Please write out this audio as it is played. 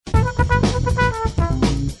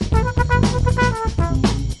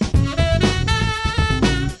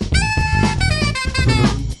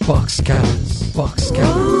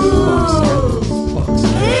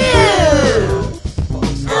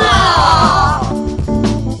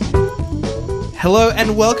Hello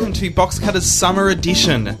and welcome to Box Cutters Summer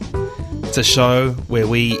Edition. It's a show where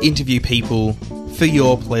we interview people for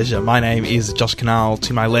your pleasure. My name is Josh Canal.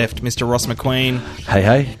 To my left, Mr. Ross McQueen.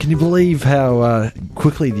 Hey. Can you believe how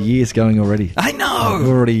quickly the year's going already? I know!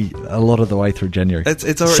 We're already a lot of the way through January. It's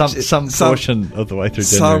already, some portion of the way through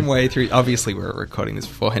January. Some way through. Obviously, we're recording this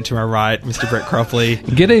beforehand. To my right, Mr. Brett Cropley.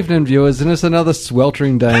 Good evening, viewers, and it's another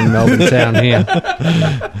sweltering day in Melbourne town here.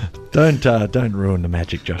 Don't ruin the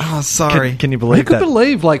magic, Josh. Oh, sorry. Can you believe Who that? could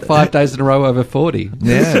believe 5 days in a row over 40?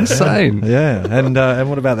 It's insane. Yeah, and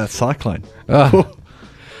what about that cyclone? Oh.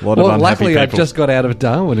 Lot of unhappy Luckily, I people. just got out of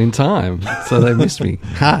Darwin in time, so they missed me.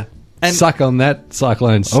 Ha! And- Suck on that,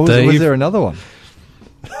 Cyclone Steve. Oh, was there another one?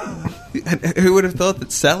 And who would have thought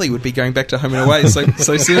that Sally would be going back to Home and Away so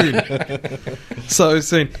soon? So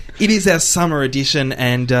soon. It is our summer edition,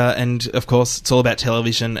 and of course, it's all about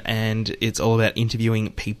television, and it's all about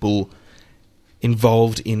interviewing people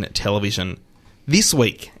involved in television. This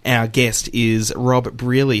week, our guest is Rob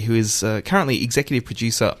Brearley, who is currently executive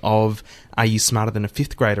producer of Are You Smarter Than a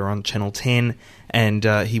Fifth Grader on Channel 10, and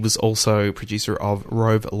he was also producer of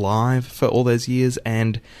Rove Live for all those years,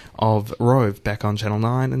 and of Rove back on Channel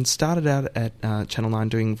 9, and started out at Channel 9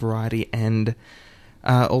 doing variety and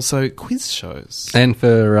also quiz shows. And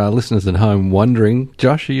for listeners at home wondering,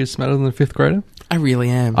 Josh, are you smarter than a fifth grader? I really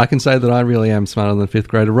am. I can say that I really am smarter than a fifth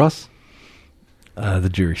grader. Ross? The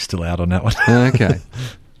jury's still out on that one. Okay.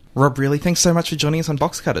 Rob Brearley, thanks so much for joining us on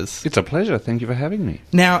Box Cutters. It's a pleasure. Thank you for having me.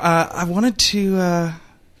 Now, I wanted to... now,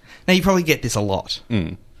 you probably get this a lot.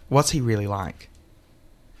 What's he really like?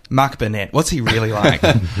 Mark Burnett, what's he really like?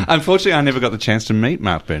 Unfortunately, I never got the chance to meet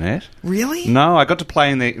Mark Burnett. Really? No, I got to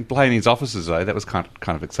play in his offices, though. That was kind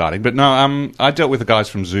of exciting. But no, I dealt with the guys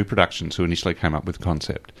from Zoo Productions who initially came up with the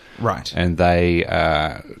concept. Right. And they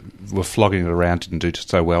were flogging it around, didn't do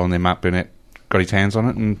so well, and then Mark Burnett got his hands on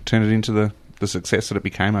it and turned it into the success that it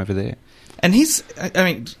became over there. And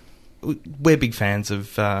we're big fans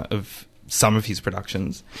of some of his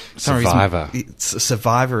productions. Survivor.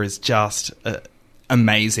 Survivor is just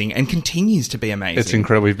amazing and continues to be amazing. It's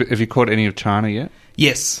incredible. Have you caught any of China yet?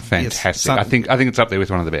 Yes. Fantastic. Yes. I think it's up there with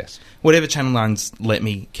one of the best. Whatever Channel 9's let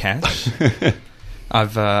me catch,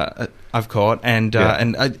 I've caught, and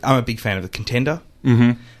I'm a big fan of The Contender.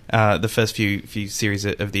 Mm-hmm. The first few series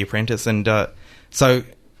of The Apprentice, and so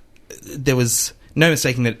there was no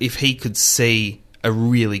mistaking that if he could see a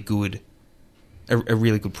really good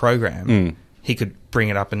program, he could bring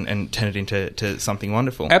it up and turn it into something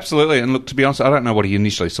wonderful. Absolutely. And look, to be honest, I don't know what he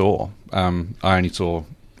initially saw. I only saw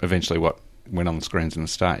eventually what went on the screens in the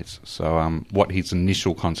States. So what his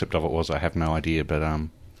initial concept of it was, I have no idea. But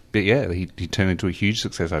yeah, he turned into a huge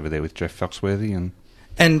success over there with Jeff Foxworthy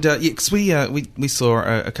And because we saw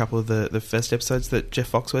a couple of the first episodes that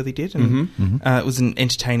Jeff Foxworthy did, and it was an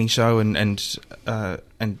entertaining show, and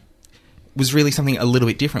was really something a little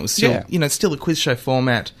bit different. It was still still a quiz show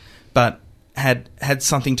format, but had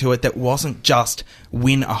something to it that wasn't just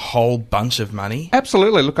win a whole bunch of money.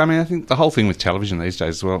 Absolutely. Look, I think the whole thing with television these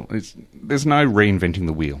days as well, there's no reinventing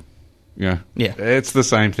the wheel. Yeah, it's the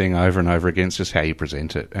same thing over and over again. It's just how you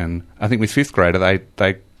present it. And I think with Fifth Grader,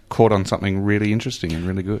 they caught on something really interesting and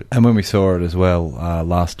really good. And when we saw it as well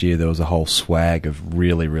last year, there was a whole swag of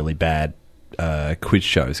really, really bad quiz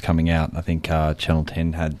shows coming out. I think Channel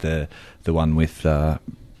 10 had the one with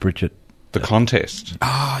Bridget. The contest.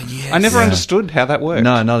 Oh, yes. I never understood how that worked.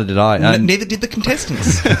 No, neither did I. Neither did the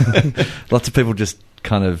contestants. Lots of people just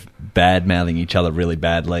kind of bad-mouthing each other really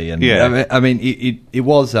badly. And yeah. It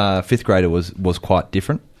was Fifth Grader was quite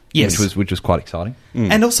different. Yes. Which was quite exciting.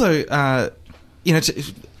 And also,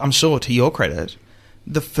 I'm sure to your credit,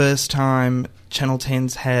 the first time Channel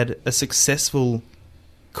 10's had a successful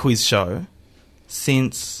quiz show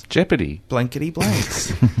since Jeopardy. Blankety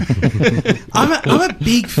Blanks. I'm a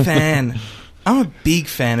big fan. I'm a big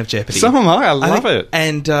fan of Jeopardy. So am I. I love it.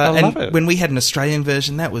 And love it. When we had an Australian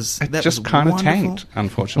version, that was just kind of tanked,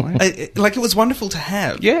 unfortunately. It was wonderful to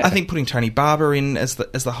have. Yeah. I think putting Tony Barber in as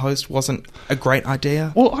the host wasn't a great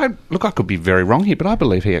idea. Well, I could be very wrong here, but I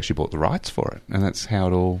believe he actually bought the rights for it, and that's how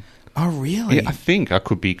it all. Oh, really? Yeah, I think I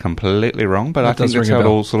could be completely wrong, but I think that's how it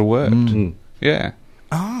all sort of worked. Yeah.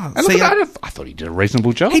 Ah, and look, I thought he did a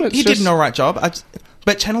reasonable job. He did an all right job.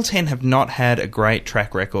 But Channel 10 have not had a great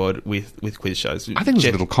track record with quiz shows. I think it was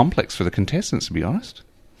a little complex for the contestants, to be honest.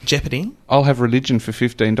 Jeopardy? I'll have religion for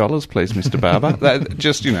 $15, please, Mr. Barber.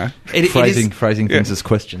 Phrasing things as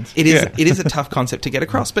questions. It is a tough concept to get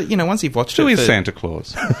across, but once you've watched Who is Santa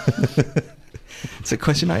Claus? It's a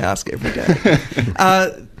question I ask every day.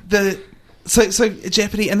 So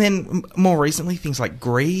Jeopardy, and then more recently things like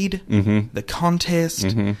Greed, the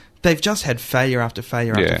contest. They've just had failure after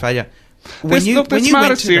failure after failure. When you went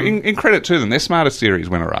to them, in credit to them, their smartest series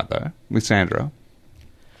went all right, though, with Sandra.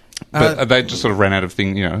 But they just sort of ran out of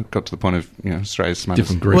thing, got to the point of, Australia's smartest...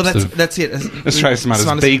 Different groups. well, that's it. Australia's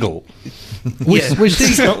smartest beagle. Yeah, Was she,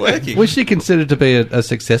 it's not working. was she considered to be a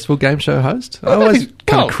successful game show host? I always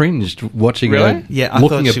kind of cringed watching Really? her Yeah, I looking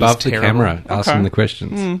thought she was above the terrible. camera, asking Okay. the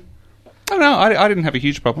questions. I don't know. I didn't have a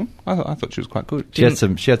huge problem. I thought she was quite good. She had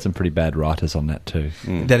some pretty bad writers on that too.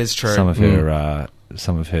 That is true. Some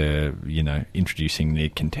of her, introducing the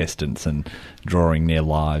contestants and drawing their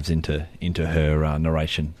lives into her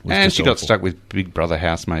narration. Was And just she got awful. stuck with Big Brother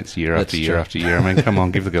housemates year That's after year true. after year. I mean, come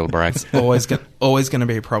on, give the girl a break. always going to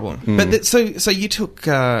be a problem. But so you took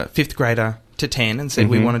fifth grader to 10 and said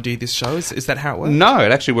we want to do this show. Is that how it works? No,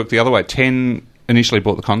 it actually worked the other way. 10 initially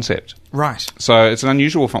bought the concept. Right. So it's an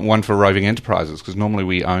unusual one for Roving Enterprises because normally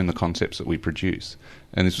we own the concepts that we produce.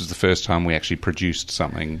 And this was the first time we actually produced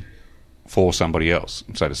something for somebody else,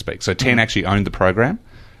 so to speak. So 10 actually owned the program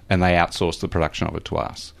and they outsourced the production of it to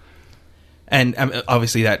us. And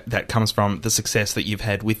obviously that comes from the success that you've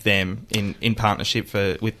had with them in partnership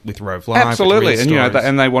with Rove Live. Absolutely. with And, Real Stories.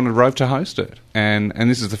 and they wanted Rove to host it. And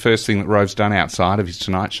this is the first thing that Rove's done outside of his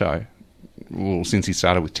Tonight Show, since he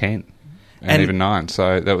started with 10. And even 9.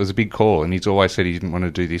 So that was a big call. And he's always said he didn't want to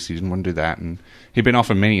do this, he didn't want to do that. And he'd been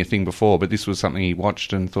offered many a thing before, but this was something he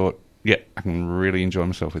watched and thought, yeah, I can really enjoy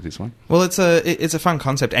myself with this one. Well, it's a fun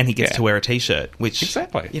concept, and he gets Yeah. to wear a T-shirt, which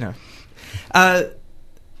Exactly.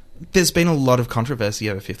 There's been a lot of controversy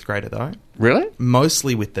over fifth grader, though, Really?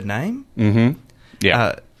 mostly with the name. Mm-hmm.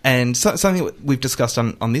 Yeah. And something that we've discussed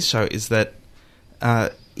on this show is that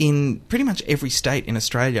in pretty much every state in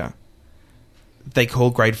Australia, they call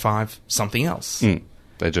grade 5 something else.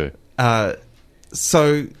 They do.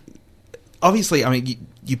 So, obviously, I mean,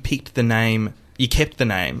 you picked the name, you kept the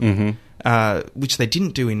name, which they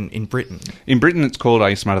didn't do in Britain. In Britain, it's called Are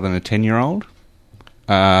You Smarter Than a 10-Year-Old?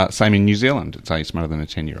 Same in New Zealand, it's Are You Smarter Than a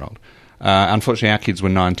 10-Year-Old? Unfortunately, our kids were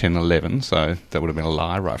 9, 10, 11, so that would have been a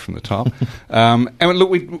lie right from the top. And look,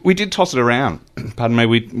 we did toss it around. Pardon me,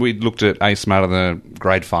 we looked at Are You Smarter Than a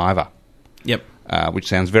grade 5er, Yep. which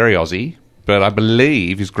sounds very Aussie, but I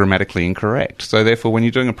believe is grammatically incorrect. So therefore, when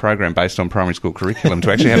you're doing a program based on primary school curriculum,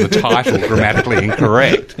 to actually have the title grammatically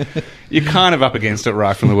incorrect, you're kind of up against it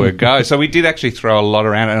right from the word go. So we did actually throw a lot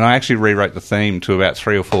around it, and I actually rewrote the theme to about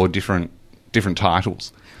 3 or 4 different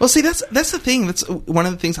titles. Well, see, that's the thing. That's one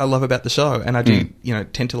of the things I love about the show, and I do,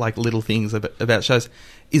 tend to like little things about shows.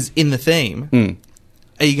 Is in the theme.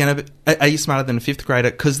 Are you smarter than a fifth grader?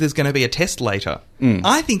 Because there's going to be a test later.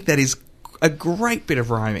 I think that is a great bit of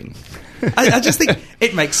rhyming. I just think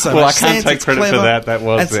it makes so Well, I much sense. can't take It's credit clever. for that. That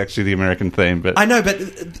was It's- actually the American theme. But I know, but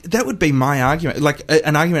that would be my argument. Like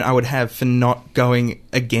an argument I would have for not going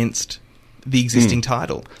against the existing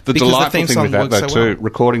title. the Because delightful theme thing song with that, works though, so too, well.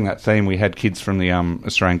 recording that theme, we had kids from the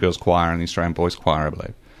Australian Girls Choir and the Australian Boys Choir, I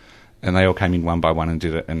believe. And they all came in one by one and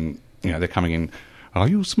did it. And, they're coming in, are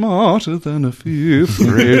you smarter than a fifth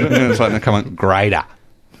grader? And it's like, they're coming, grader,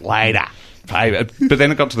 later. But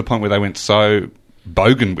then it got to the point where they went so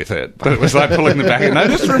bogan with it that it was like pulling them back. No,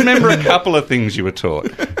 just remember a couple of things you were taught.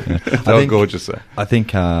 They were gorgeous, though. I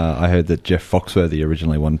think I heard that Jeff Foxworthy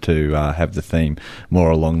originally wanted to have the theme more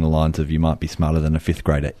along the lines of "You might be smarter than a fifth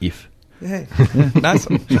grader if." Yeah, nice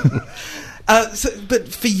one. But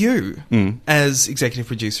for you, as executive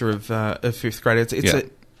producer of Fifth Grade,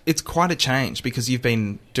 it's quite a change because you've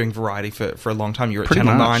been doing variety for a long time. You're at Pretty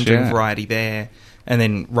Channel much, 9 doing yeah. variety there, and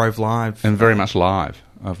then Rove Live. And very much live.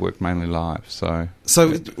 I've worked mainly live, so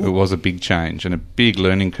it was a big change and a big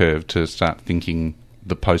learning curve to start thinking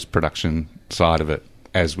the post-production side of it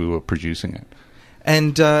as we were producing it.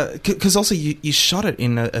 And because also you shot it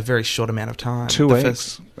in a very short amount of time. 2 The weeks.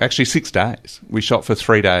 first- Actually, 6 days. We shot for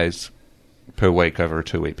 3 days per week over a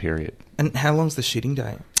 2-week period. And how long's the shooting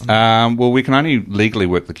day? Well, we can only legally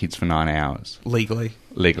work the kids for 9 hours. Legally.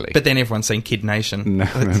 Legally. But then everyone's seen Kid Nation. No.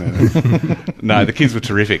 No, the kids were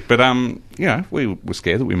terrific. But, we were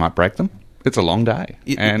scared that we might break them. It's a long day.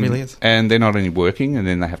 It really is. And they're not only working, and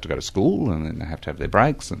then they have to go to school, and then they have to have their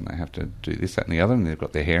breaks, and they have to do this, that, and the other, and they've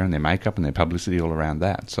got their hair and their makeup and their publicity all around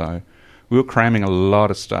that. So we were cramming a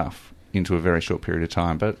lot of stuff into a very short period of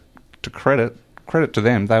time. But to credit to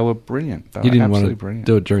them, they were brilliant. They You were didn't absolutely want to brilliant.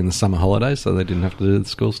 do it during the summer holidays, so they didn't have to do the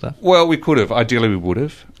school stuff? Well, we could have. Ideally, we would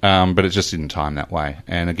have. But it just didn't time that way.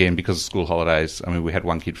 And again, because of school holidays, we had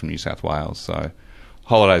one kid from New South Wales, so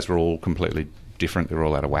holidays were all completely different. They were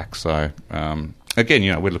all out of whack. So,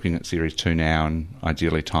 again, we're looking at Series 2 now and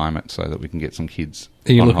ideally time it so that we can get some kids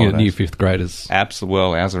Are you on looking at holidays. new fifth graders? Absolutely.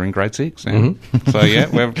 Well, ours are in grade 6. And so, yeah,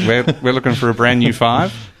 we're looking for a brand new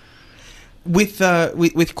 5.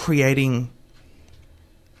 With creating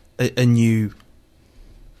a new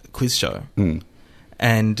quiz show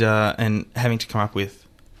and having to come up with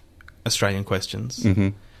Australian questions,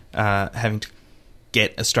 having to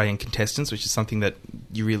get Australian contestants, which is something that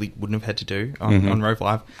you really wouldn't have had to do on Rove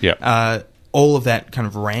Live. Yeah. All of that kind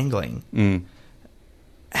of wrangling.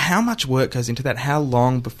 How much work goes into that? How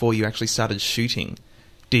long before you actually started shooting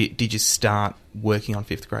did you start working on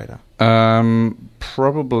Fifth Grader?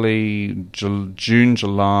 Probably June,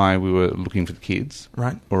 July, we were looking for the kids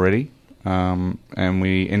already. And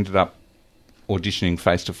we ended up auditioning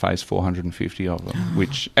face-to-face 450 of them,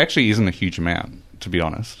 which actually isn't a huge amount, to be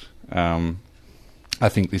honest. I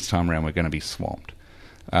think this time around we're going to be swamped.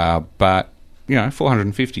 But,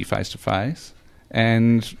 450 face-to-face.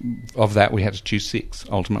 And of that, we had to choose 6,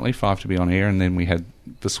 ultimately, 5 to be on air. And then we had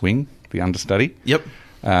the swing, the understudy,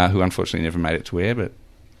 who unfortunately never made it to air, but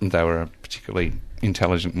they were a particularly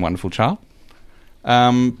intelligent and wonderful child.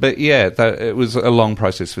 But yeah, it was a long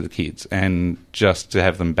process for the kids, and just to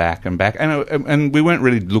have them back and back. And we weren't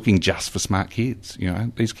really looking just for smart kids.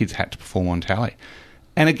 These kids had to perform on telly.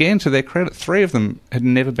 And again, to their credit, 3 of them had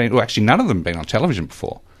never been, well, actually none of them had been on television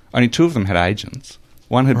before. Only 2 of them had agents.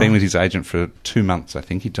 One had been with his agent for 2 months, I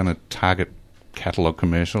think. He'd done a Target catalogue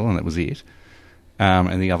commercial, and that was it.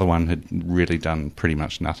 And the other one had really done pretty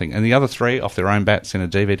much nothing. And the other 3, off their own bat, sent a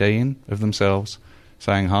DVD in of themselves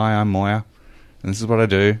saying, "Hi, I'm Moya, and this is what I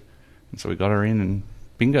do." And so we got her in, and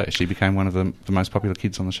bingo, she became one of the most popular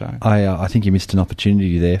kids on the show. I think you missed an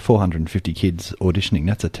opportunity there. 450 kids auditioning.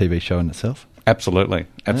 That's a TV show in itself. Absolutely.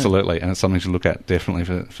 And it's something to look at, definitely,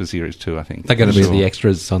 for Series 2, I think. They're going to be the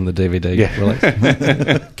extras on the DVD release.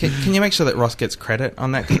 Can you make sure that Ross gets credit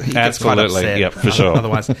on that? He gets Absolutely, quite upset, yep, for sure.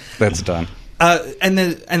 Otherwise, that's done. And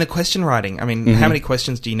the question writing. I mean, how many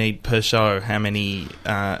questions do you need per show? How many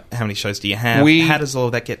shows do you have? How does all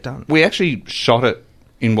of that get done? We actually shot it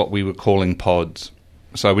in what we were calling pods.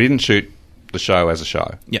 So we didn't shoot the show as a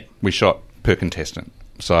show. Yep. We shot per contestant.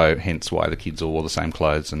 So hence why the kids all wore the same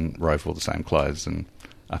clothes and Rove wore the same clothes. And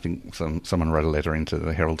I think someone wrote a letter into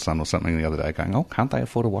the Herald Sun or something the other day going, "Oh, can't they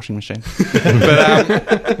afford a washing machine?"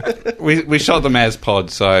 But we shot them as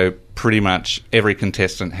pods. So pretty much every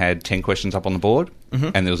contestant had 10 questions up on the board,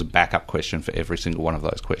 and there was a backup question for every single one of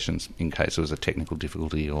those questions in case there was a technical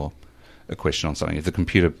difficulty or a question on something. If the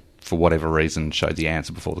computer, for whatever reason, showed the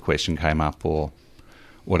answer before the question came up or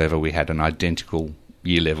whatever, we had an identical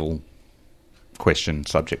year-level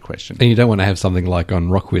subject question. And you don't want to have something like on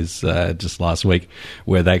Rockwiz just last week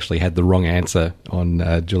where they actually had the wrong answer on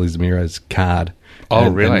Julie Zamiro's card. Oh,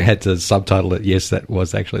 really? And had to subtitle it, yes, that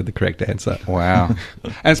was actually the correct answer. Wow.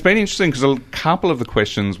 And it's been interesting because a couple of the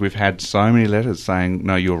questions we've had so many letters saying,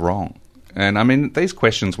 "No, you're wrong." And I mean, these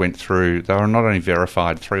questions went through, they were not only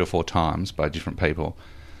verified 3 or 4 times by different people,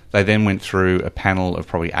 they then went through a panel of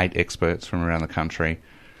probably 8 experts from around the country,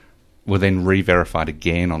 were then re-verified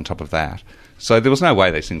again on top of that. So there was no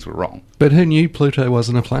way these things were wrong. But who knew Pluto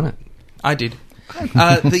wasn't a planet? I did.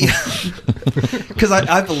 Because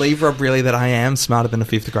I believe, Rob, really, that I am smarter than a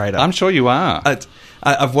 5th grader. I'm sure you are.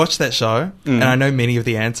 I've watched that show, and I know many of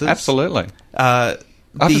the answers. Absolutely. I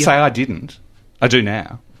have to say I didn't. I do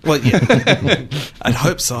now. Well, yeah. I'd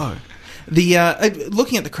hope so.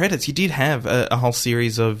 Looking at the credits, you did have a whole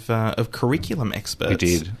series of curriculum experts. We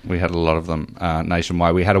did. We had a lot of them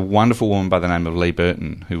nationwide. We had a wonderful woman by the name of Lee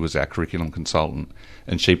Burton, who was our curriculum consultant,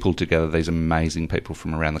 and she pulled together these amazing people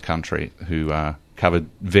from around the country who covered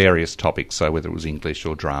various topics, so whether it was English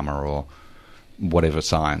or drama or whatever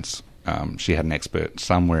science. She had an expert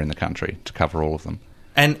somewhere in the country to cover all of them.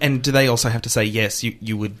 And do they also have to say, yes,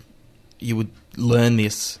 you would learn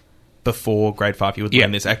this before grade 5, you would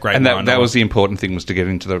learn this at grade 1. And that was the important thing, was to get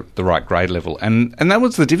into the right grade level. And that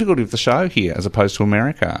was the difficulty of the show here as opposed to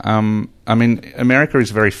America. I mean, America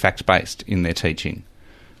is very fact-based in their teaching.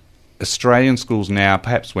 Australian schools now,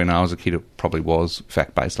 perhaps when I was a kid it probably was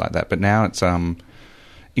fact-based like that, but now it's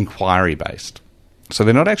inquiry-based. So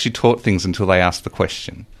they're not actually taught things until they ask the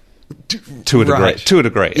question. To a degree. Right. To a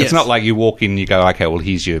degree. Yes. It's not like you walk in and you go, okay, well,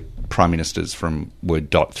 here's your prime ministers from Word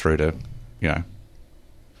Dot through to, yeah,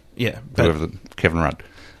 whoever, Kevin Rudd.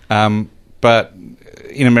 But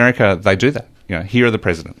in America, they do that. Here are the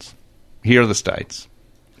presidents. Here are the states.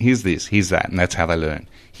 Here's this, here's that, and that's how they learn.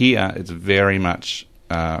 Here, it's very much,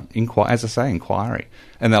 inquiry.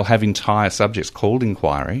 And they'll have entire subjects called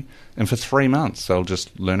inquiry, and for 3 months, they'll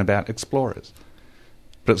just learn about explorers.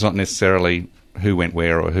 But it's not necessarily who went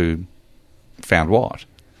where or who found what.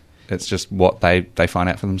 It's just what they find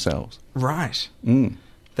out for themselves. Right.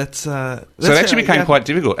 That's so it actually became quite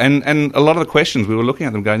difficult. And a lot of the questions, we were looking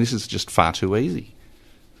at them going, this is just far too easy.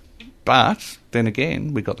 But then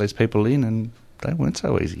again, we got these people in and they weren't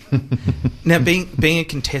so easy. Now, being a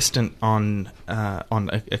contestant on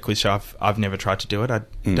a quiz show, I've never tried to do it. I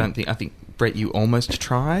think Brett, you almost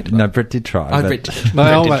tried. No, Brett did try. Oh, but- Brett,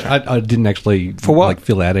 No, Brett did try. I didn't actually For what?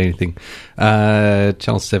 fill out anything.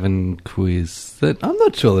 Channel 7 quiz that I'm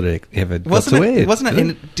not sure that it ever got to air. Wasn't it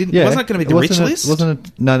going to be the Wasn't rich it- list? Wasn't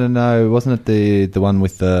it? No. Wasn't it the one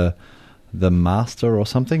with the master or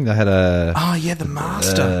something? They had a Oh yeah, the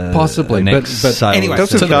master. Possibly, an but ex-sailor. anyway, That was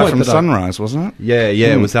to the the guy point from that I- Sunrise, wasn't it? Yeah,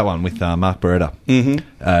 it was that one with Mark Beretta.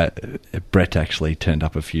 Mm-hmm. Brett actually turned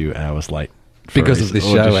up a few hours late for because his of this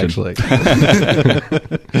audition. show, actually.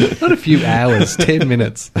 Not a few hours, 10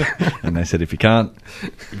 minutes. And they said if you can't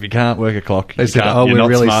work a clock, They you said, can't- "Oh, you're we're not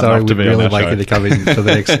really smart sorry. enough to We'd be on really our like show." you to come in for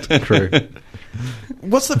the next crew."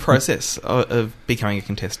 What's the process of becoming a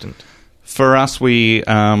contestant? For us, we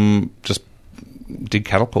just did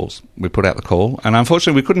cattle calls. We put out the call, and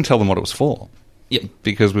unfortunately, we couldn't tell them what it was for. Yep.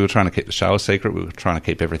 Because we were trying to keep the show a secret, we were trying to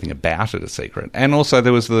keep everything about it a secret. And also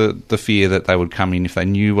there was the fear that they would come in, if they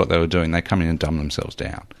knew what they were doing, they'd come in and dumb themselves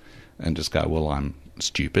down and just go, well, I'm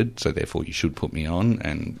stupid, so therefore you should put me on.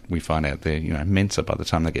 And we find out they're, Mensa by the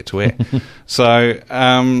time they get to air. So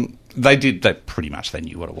they pretty much they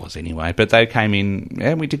knew what it was anyway. But they came in,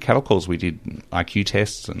 and we did cattle calls. We did IQ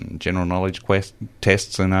tests and general knowledge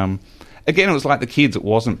tests. And again, it was like the kids. It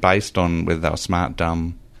wasn't based on whether they were smart,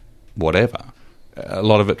 dumb, whatever. A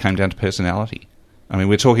lot of it came down to personality. I mean,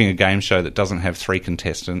 we're talking a game show that doesn't have 3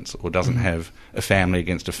 contestants or doesn't have a family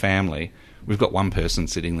against a family. We've got one person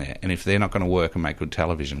sitting there, and if they're not going to work and make good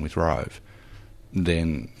television with Rove,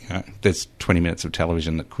 then there's 20 minutes of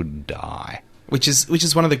television that could die. Which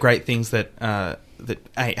is one of the great things that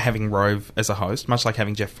having Rove as a host, much like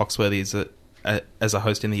having Jeff Foxworthy as a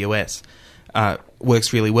host in the US,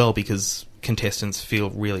 works really well because contestants feel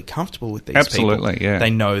really comfortable with these people. Absolutely, yeah. They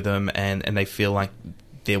know them and they feel like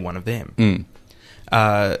they're one of them. Mm.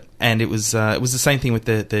 And it was the same thing with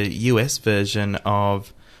the US version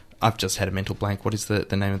of. I've just had a mental blank. What is the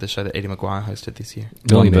name of the show that Eddie Maguire hosted this year?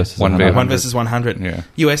 One versus 100. 1 versus 100. Yeah.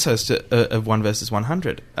 US host of 1 versus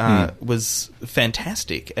 100 was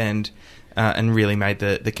fantastic and really made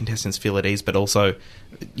the contestants feel at ease, but also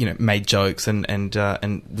made jokes and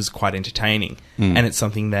was quite entertaining. And it's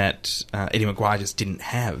something that Eddie Maguire just didn't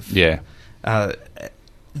have. Yeah.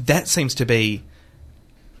 That seems to be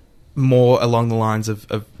more along the lines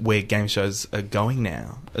of where game shows are going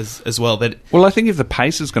now as well. Well, I think if the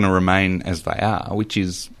pace is going to remain as they are, which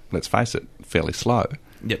is, let's face it, fairly slow,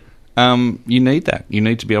 Yep. you need that. You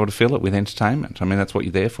need to be able to fill it with entertainment. I mean, that's what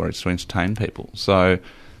you're there for. It's to entertain people. So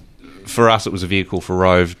for us, it was a vehicle for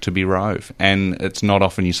Rove to be Rove. And it's not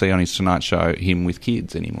often you see on his Tonight Show him with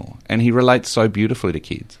kids anymore. And he relates so beautifully to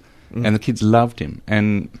kids. And the kids loved him.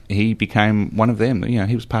 And he became one of them.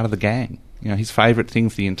 He was part of the gang. His favourite thing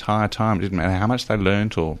for the entire time, it didn't matter how much they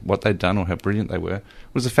learnt or what they'd done or how brilliant they were,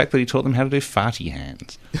 was the fact that he taught them how to do farty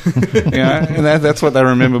hands. And that's what they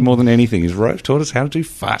remember more than anything, is Rove taught us how to do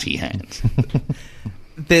farty hands.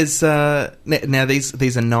 There's now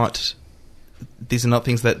these are not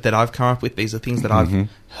things that I've come up with. These are things that I've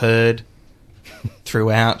heard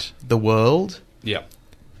throughout the world. Yeah.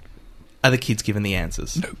 Are the kids given the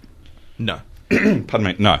answers? No. Pardon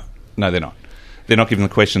me. No, they're not. They're not given the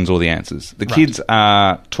questions or the answers. The Right. kids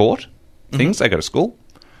are taught things. They go to school.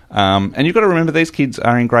 And you've got to remember these kids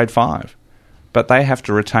are in grade 5. But they have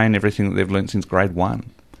to retain everything that they've learnt since grade 1.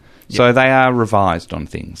 So they are revised on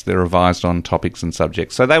things. They're revised on topics and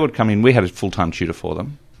subjects. So they would come in. We had a full-time tutor for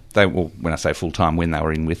them. When I say full-time, when they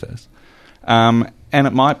were in with us. And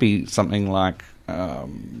it might be something like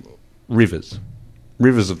rivers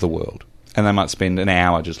of the world. And they might spend an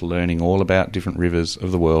hour just learning all about different rivers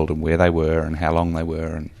of the world and where they were and how long they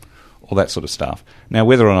were and all that sort of stuff. Now,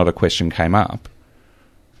 whether or not a question came up,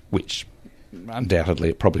 which undoubtedly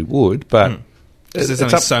it probably would, but Because there's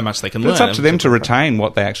only so much they can learn. it's up to them to retain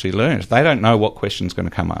what they actually learned. They don't know what question's going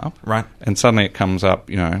to come up. Right. And suddenly it comes up,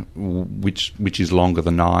 which is longer,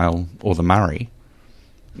 the Nile or the Murray.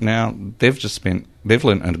 Now, they've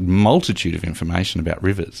learned a multitude of information about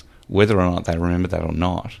rivers, whether or not they remember that or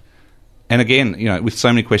not. And again, with so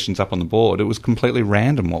many questions up on the board, it was completely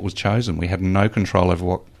random what was chosen. We had no control over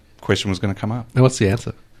what question was going to come up. And what's the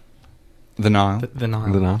answer? The Nile. The Nile.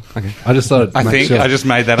 No. Okay. I just thought. I think I just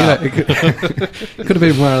made that up. It could have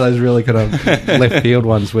been one of those really kind of left field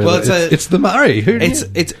ones where it's the Murray. Who knew?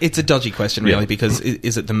 It's a dodgy question, really, Yeah. because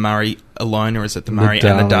is it the Murray alone or is it the Murray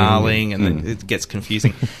and the Darling? And then it gets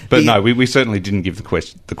confusing. But no, we certainly didn't give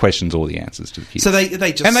the questions or the answers to the kids. So they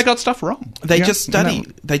just and they got stuff wrong. They Yeah, just study.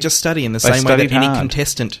 no. They just study in the They same way that studied any hard.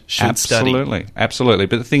 contestant should study. Absolutely.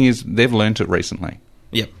 But the thing is, they've learnt it recently.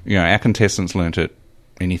 Yep. Our contestants learnt it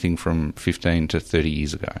anything from 15 to 30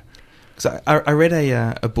 years ago. So I read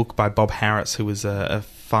a book by Bob Harris, who was a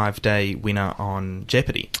 5-day winner on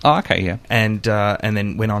Jeopardy. Oh, okay, yeah. And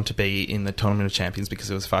then went on to be in the Tournament of Champions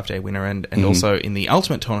because it was a 5-day winner, and also in the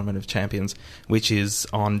Ultimate Tournament of Champions, which is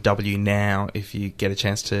on W now if you get a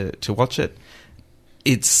chance to watch it.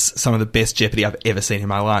 It's some of the best Jeopardy I've ever seen in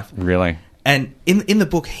my life. Really? And in the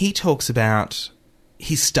book, he talks about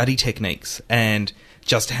his study techniques and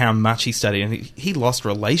just how much he studied. And he lost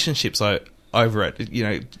relationships over it,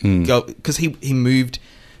 because he moved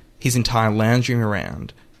his entire lounge room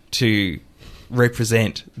around to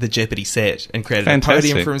represent the Jeopardy set and created a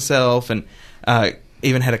podium for himself, and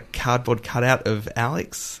even had a cardboard cutout of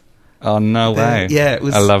Alex. Oh, no way. Yeah,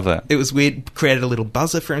 I love that. It was weird. Created a little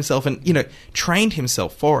buzzer for himself and, trained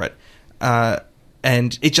himself for it.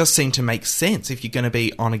 And it just seemed to make sense. If you're going to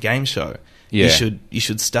be on a game show, you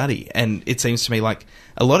should study. And it seems to me like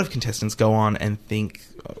a lot of contestants go on and think,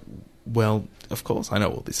 well, of course I know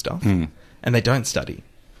all this stuff. And they don't study.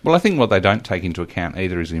 Well, I think what they don't take into account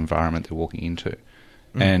either is the environment they're walking into.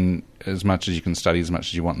 And as much as you can study as much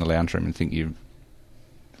as you want in the lounge room and think you're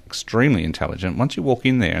extremely intelligent, once you walk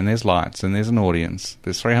in there and there's lights and there's an audience,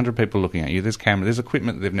 there's 300 people looking at you, there's camera, there's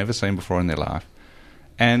equipment that they've never seen before in their life.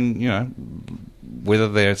 And, whether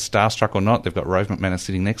they're starstruck or not, they've got Rove McManus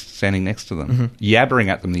standing next to them, yabbering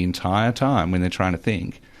at them the entire time when they're trying to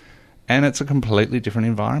think. And it's a completely different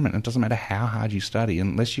environment. It doesn't matter how hard you study,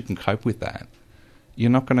 unless you can cope with that, you're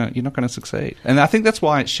not gonna succeed. And I think that's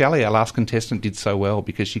why Shelley, our last contestant, did so well,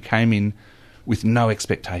 because she came in with no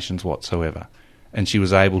expectations whatsoever, and she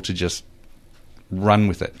was able to just run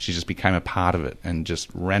with it. She just became a part of it and just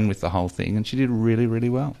ran with the whole thing, and she did really, really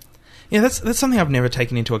well. Yeah, that's something I've never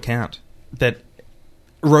taken into account, that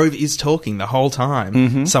Rove is talking the whole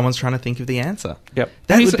time. Someone's trying to think of the answer. Yep.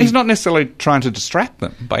 He's not necessarily trying to distract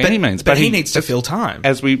them by any means. But he needs to fill time.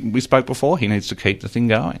 As we spoke before, he needs to keep the thing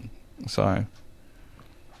going. So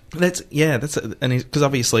because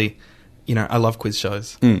obviously, I love quiz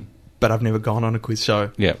shows, but I've never gone on a quiz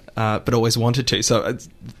show. Yeah. But always wanted to. So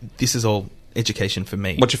this is all education for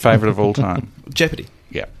me. What's your favourite of all time? Jeopardy.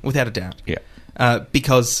 Yeah. Without a doubt. Yeah.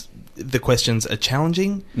 Because the questions are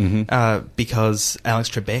challenging, because Alex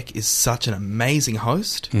Trebek is such an amazing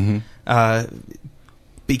host,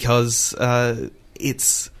 because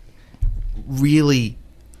it's really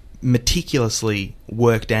meticulously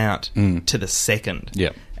worked out to the second.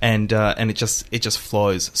 Yeah. And it just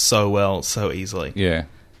flows so well, so easily. Yeah.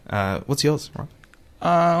 What's yours, Rob?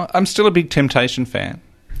 I'm still a big Temptation fan.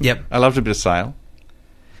 Yep. I loved a bit of Sale.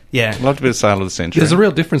 Yeah. Loved a bit of Sale of the Century. There's a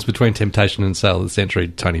real difference between Temptation and Sale of the Century,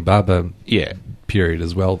 Tony Barber period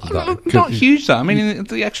as well. Not huge, though. I mean,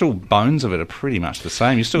 the actual bones of it are pretty much the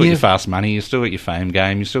same. You've still got your Fast Money, you've still got your Fame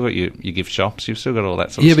Game, you've still got your gift shops, you've still got all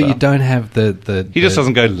that sort of stuff. Yeah, but you don't have the He just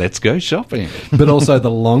doesn't go, let's go shopping. But also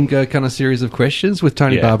the longer kind of series of questions. With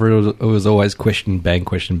Tony Barber, it was always question, bang,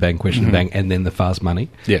 bang, and then the Fast Money.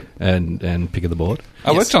 Yeah. And pick of the board.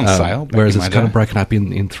 I worked on Sale. Whereas it's kind of broken up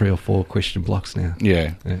in 3 or 4 question blocks now.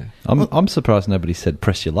 Yeah. I'm surprised nobody said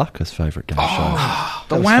Press Your Luck as favourite game show.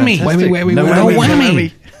 The whammy. Whammy.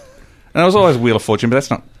 And it was always Wheel of Fortune, but that's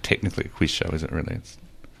not technically a quiz show, is it really? It's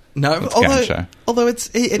a game show. Although it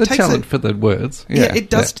the takes talent for the words. Yeah, it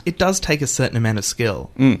does. It does take a certain amount of skill,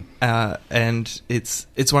 and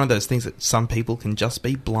it's one of those things that some people can just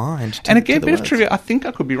be blind to. And again, a bit words. of trivia. I think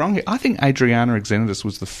I could be wrong here. I think Adriana Xenidis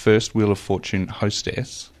was the first Wheel of Fortune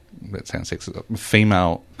hostess. That sounds sexist.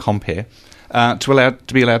 Female compere to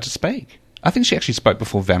be allowed to speak. I think she actually spoke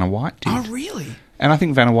before Vanna White did. Oh, really? And I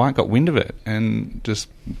think Vanna White got wind of it and just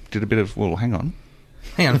did a bit of, well, hang on.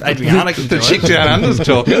 Adriana can do The chick down under's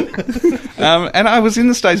talking. And I was in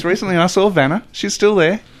the States recently and I saw Vanna. She's still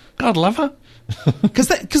there. God love her. Because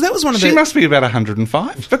that was one of the... She must be about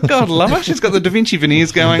 105, but God love her. She's got the Da Vinci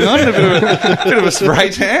veneers going on and a bit of a spray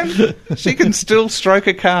tan. She can still stroke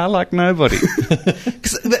a car like nobody.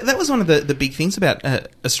 Because that was one of the big things about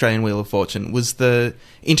Australian Wheel of Fortune, was the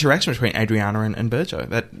interaction between Adriana and Burjo.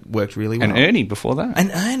 That worked really well. And Ernie before that. And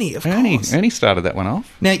Ernie, of course. Ernie started that one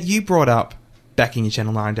off. Now, you brought up, back in your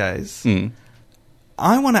Channel 9 days,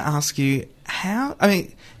 I want to ask you how... I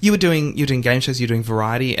mean... You were doing game shows. You were doing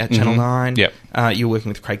Variety at Channel 9. Yep. You were working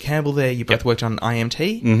with Craig Campbell there. You both worked on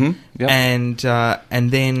IMT. Mm-hmm. Yep.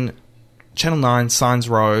 And then Channel 9 signs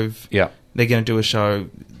Rove. Yep. They're going to do a show.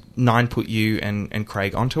 9 put you and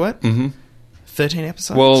Craig onto it. 13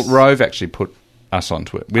 episodes. Well, Rove actually put us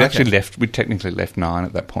onto it. We actually left. We technically left 9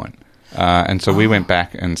 at that point, and so we went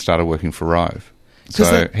back and started working for Rove.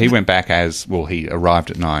 So he went back as well. He arrived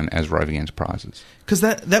at 9 as Roving Enterprises. Because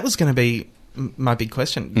that was going to be my big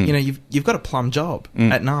question. You know, you've got a plum job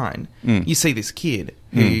at 9. You see this kid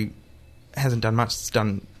who hasn't done much. It's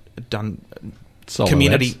done Solo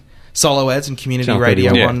community ads. solo ads and community Channel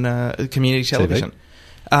radio 31. on community television.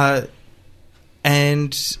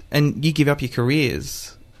 And you give up your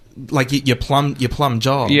careers, like your plum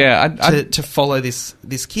job, to follow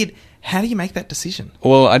this kid. How do you make that decision?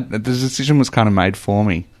 Well, the decision was kind of made for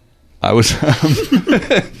me. I was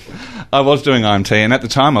I was doing IMT, and at the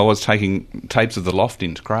time I was taking tapes of The Loft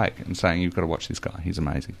into Craig and saying, "You've got to watch this guy. He's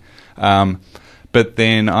amazing." But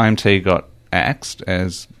then IMT got axed,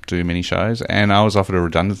 as do many shows, and I was offered a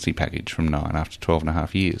redundancy package from Nine after 12 and a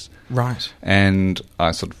half years. Right. And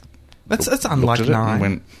I sort of That's unlike looked at it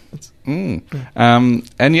Nine. and went,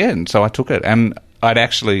 and so I took it. And I'd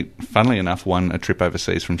actually, funnily enough, won a trip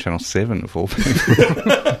overseas from Channel 7 of all people.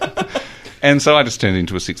 And so I just turned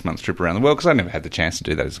into a 6-month trip around the world because I never had the chance to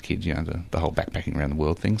do that as a kid, the whole backpacking around the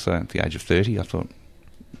world thing. So at the age of 30, I thought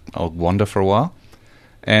I'll wander for a while.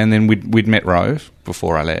 And then we'd met Rove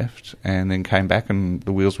before I left, and then came back and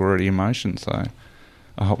the wheels were already in motion. So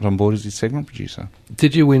I hopped on board as his segment producer.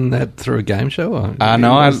 Did you win that through a game show? Or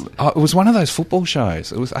No, it was one of those football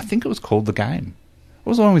shows. I think it was called The Game. It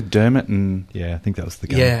was the one with Dermot and... Yeah, I think that was the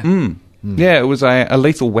game. Yeah. Yeah, it was a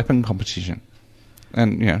lethal weapon competition.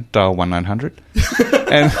 And, dial 1900.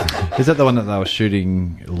 And Is that the one that they were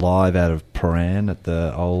shooting live out of Paran at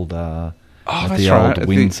the old... at that's the right, old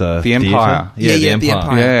Windsor the Empire. Theatre? Yeah, the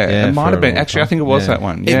Empire. Yeah, it might for have a been. long Actually, time. I think it was that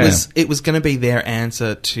one. Yeah. It was going to be their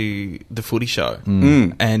answer to the Footy Show,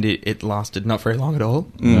 and it lasted not very long at all,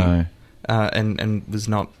 No. and was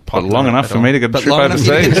not But popular long enough at for all. me to get a But trip long enough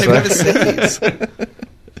for you to overseas. get a trip overseas.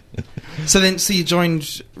 So you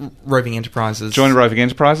joined Roving Enterprises. Joined Roving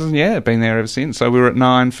Enterprises, and been there ever since. So we were at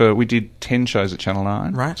Nine we did 10 shows at Channel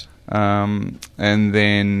 9. Right. And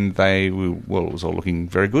then it was all looking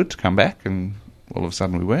very good to come back, and all of a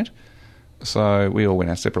sudden we weren't. So we all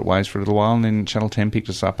went our separate ways for a little while, and then Channel 10 picked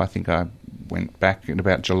us up. I think I went back in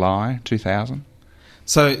about July 2000.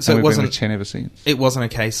 So And it we've been wasn't with 10 ever since. It wasn't a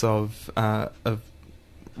case of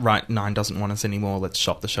right, Nine doesn't want us anymore. Let's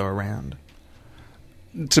shop the show around.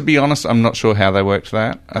 To be honest, I'm not sure how they worked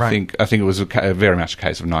that. Right. I think it was very much a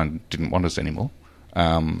case of Nine didn't want us anymore.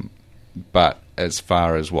 But as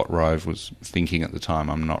far as what Rove was thinking at the time,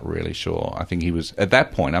 I'm not really sure. I think he was at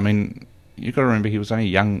that point. I mean, you've got to remember he was only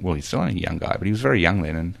young. Well, he's still only a young guy, but he was very young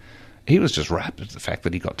then, and he was just rapt at the fact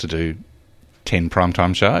that he got to do 10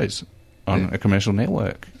 primetime shows on a commercial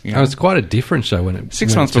network. It was quite a different show when it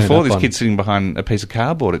 6 when months it turned before, up this on. kid's sitting behind a piece of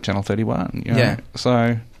cardboard at Channel 31. Yeah.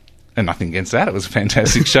 So, and nothing against that. It was a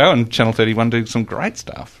fantastic show, and Channel 31 did some great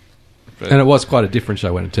stuff. But And it was quite a different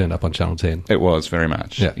show when it turned up on Channel 10. it was very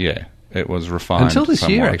much. Yeah. Yeah. It was refined. Until this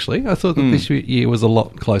year, somewhat. actually. I thought that this year was a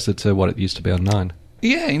lot closer to what it used to be on 9.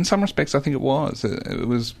 Yeah, in some respects, I think it was. It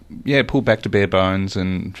was, pulled back to bare bones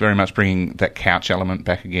and very much bringing that couch element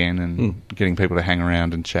back again and getting people to hang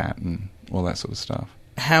around and chat and all that sort of stuff.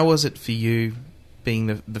 How was it for you,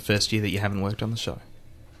 being the first year that you haven't worked on the show?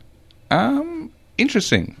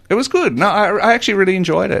 Interesting. It was good. No, I actually really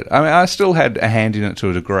enjoyed it. I mean, I still had a hand in it to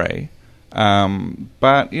a degree.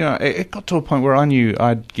 But, it got to a point where I knew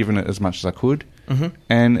I'd given it as much as I could. Mm-hmm.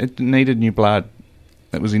 And it needed new blood.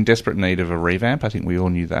 It was in desperate need of a revamp. I think we all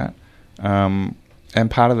knew that. And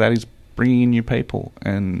part of that is bringing in new people.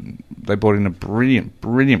 And they brought in a brilliant,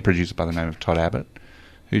 brilliant producer by the name of Todd Abbott,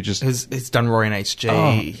 who just... He's done Roy and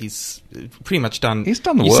HG. He's pretty much done... He's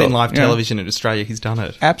done the You've world. seen live Yeah. television in Australia. He's done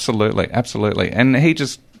it. Absolutely, absolutely. And he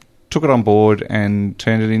just took it on board and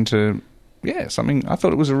turned it into, something... I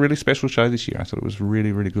thought it was a really special show this year. I thought it was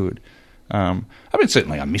really, really good.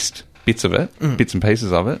 Certainly I missed bits of it, bits and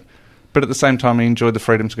pieces of it. But at the same time, I enjoyed the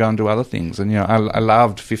freedom to go and do other things. And, I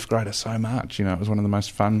loved Fifth Grader so much. It was one of the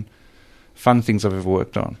most fun things I've ever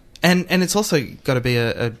worked on. And it's also got to be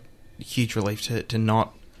a huge relief to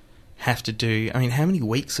not have to do... I mean, how many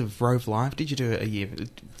weeks of Rove Live did you do a year?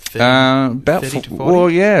 30 About 30 to 40? Well,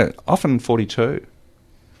 yeah, often 42.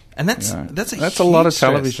 And that's a lot of huge stress.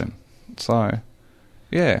 television. So,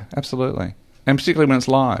 yeah, absolutely. And particularly when it's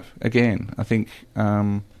live. Again, I think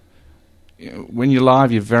when you're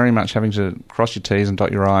live, you're very much having to cross your T's and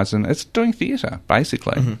dot your I's, and it's doing theatre,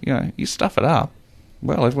 basically. Mm-hmm. You stuff it up.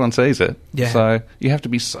 Well, everyone sees it. Yeah. So you have to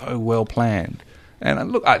be so well planned.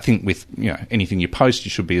 And look, I think with anything you post,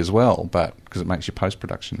 you should be as well, but because it makes your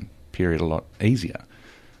post-production period a lot easier.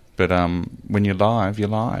 But when you're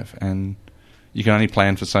live, and you can only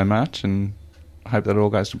plan for so much, and hope that it all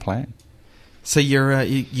goes to plan. So you're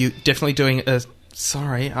definitely doing a...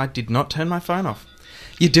 Sorry, I did not turn my phone off.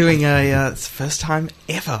 You're doing it's the first time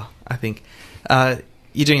ever, I think.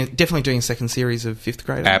 You're definitely doing a second series of Fifth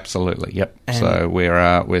Grader. Absolutely, yep. And- So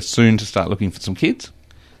we're soon to start looking for some kids.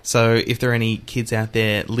 So if there are any kids out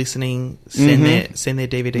there listening, send their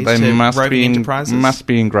DVDs They to must Roving be in, Enterprises. must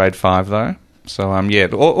be in grade 5 though. So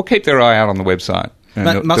or keep their eye out on the website. And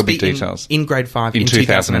Must there'll be be details in grade 5 in in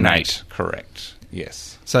 2008. Correct.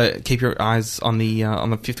 Yes. So keep your eyes on the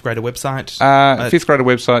 5th grader website. 5th grader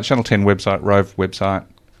website, Channel 10 website, Rove website,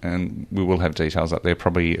 and we will have details up there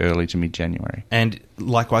probably early to mid-January. And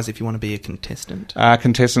likewise, if you want to be a contestant.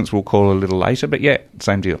 Contestants will call a little later, but yeah,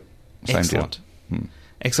 same deal. Same Excellent. deal.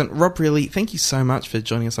 Excellent. Rob, really, thank you so much for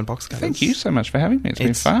joining us on Box Cutters. Thank you so much for having me. It's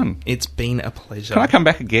been fun. It's been a pleasure. Can I come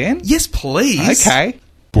back again? Yes, please. Okay.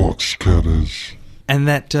 Box Cutters. And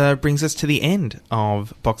that brings us to the end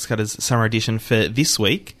of Box Cutters Summer Edition for this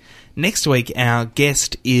week. Next week, our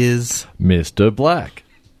guest is... Mr. Black.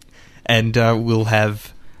 And we'll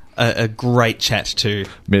have a great chat to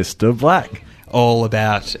Mr. Black. all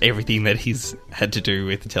about everything that he's had to do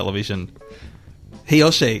with television. He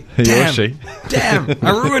or she. He or she. Damn,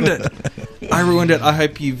 I ruined it. I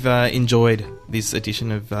hope you've enjoyed this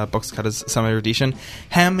edition of Box Cutters Summer Edition.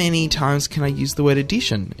 How many times can I use the word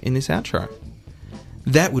edition in this outro?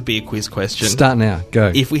 That would be a quiz question. Start now.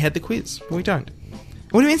 Go. If we had the quiz. We don't.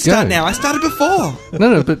 What do you mean start Go. now? I started before.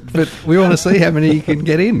 No, but we want to see how many you can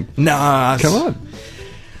get in. Nah. Come on.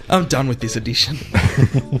 I'm done with this edition.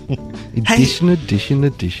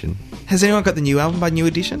 Edition. Has anyone got the new album by New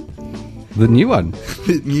Edition? The new one.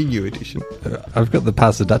 The new Edition. I've got the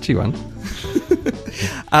Pasadachi one.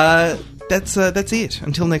 That's it.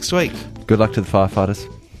 Until next week. Good luck to the firefighters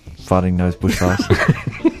fighting those bushfires.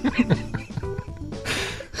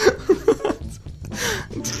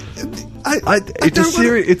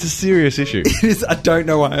 It's a serious issue. It is. I don't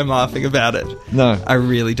know why I'm laughing about it. No. I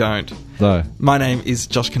really don't. No. My name is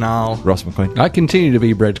Josh Canal. Ross McQueen. I continue to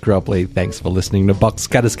be Brett Cropley. Thanks for listening to Box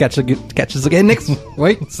Cutters. Catch us again next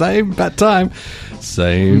week. Same bat time.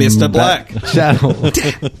 Same Mr. Black. bat channel.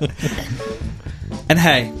 And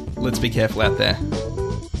hey, let's be careful out there.